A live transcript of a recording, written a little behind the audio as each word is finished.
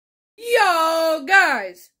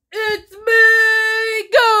guys, it's me,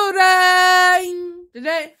 Golden!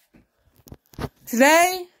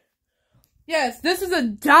 Today, yes, this is a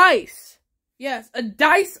dice. Yes, a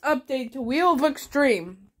dice update to Wheel of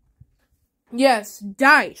Extreme. Yes,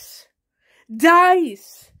 dice.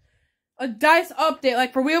 Dice. A dice update,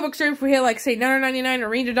 like for Wheel of Extreme, if we hit like, say, $9.99 or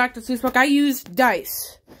Ranger Dr. Seuss book, I use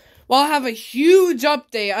dice. Well, I have a huge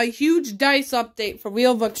update, a huge dice update for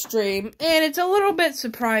Wheel of Extreme, and it's a little bit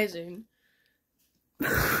surprising.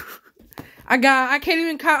 I can't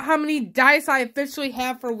even count how many dice I officially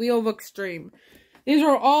have for Wheel of Extreme. These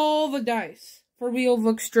are all the dice for Wheel of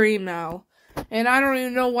Extreme now. And I don't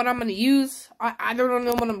even know what I'm going to use. I don't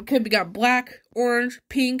know what I'm could be. Got black, orange,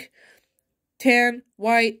 pink, tan,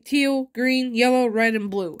 white, teal, green, yellow, red, and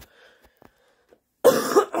blue.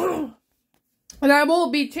 And I will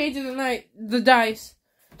be changing the dice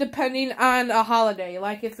depending on a holiday.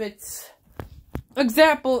 Like if it's,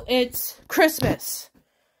 example, it's Christmas.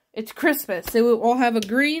 It's Christmas. It will all have a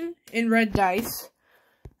green and red dice.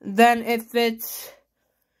 Then if it's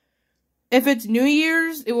New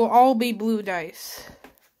Year's, it will all be blue dice.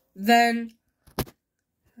 Then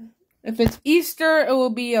if it's Easter, it will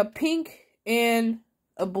be a pink and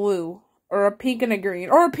a blue, or a pink and a green,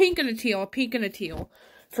 or a pink and a teal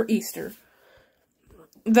for Easter.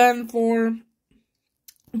 Then for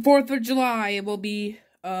 4th of July, it will be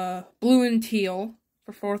blue and teal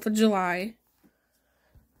for 4th of July.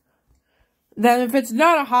 Then if it's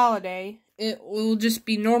not a holiday, it will just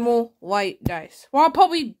be normal white dice. Well, I'm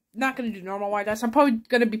probably not going to do normal white dice. I'm probably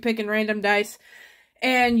going to be picking random dice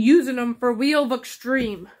and using them for Wheel of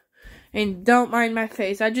Extreme. And don't mind my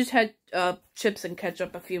face. I just had chips and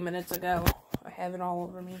ketchup a few minutes ago. I have it all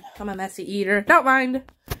over me. I'm a messy eater. Don't mind.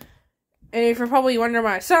 And if you're probably wondering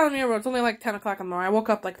why I sound here, well, it's only like 10 o'clock in the morning. I woke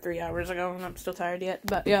up like 3 hours ago, and I'm still tired yet.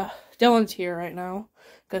 But yeah, Dylan's here right now,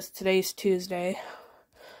 because today's Tuesday.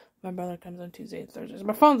 My brother comes on Tuesday and Thursdays.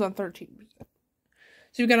 My phone's on 13%. So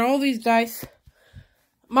we've got all these dice.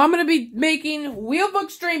 I'm going to be making Wheel of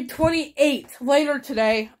Extreme 28 later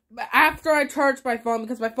today, after I charge my phone,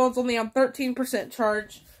 because my phone's only on 13%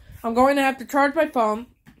 charge. I'm going to have to charge my phone.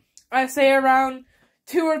 I say around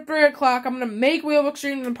 2 or 3 o'clock, I'm going to make Wheel of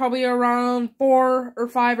Extreme, and probably around 4 or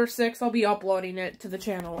 5 or 6, I'll be uploading it to the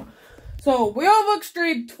channel. So, Wheel of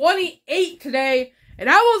Extreme 28 today, and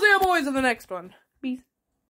I will see you boys in the next one. Peace.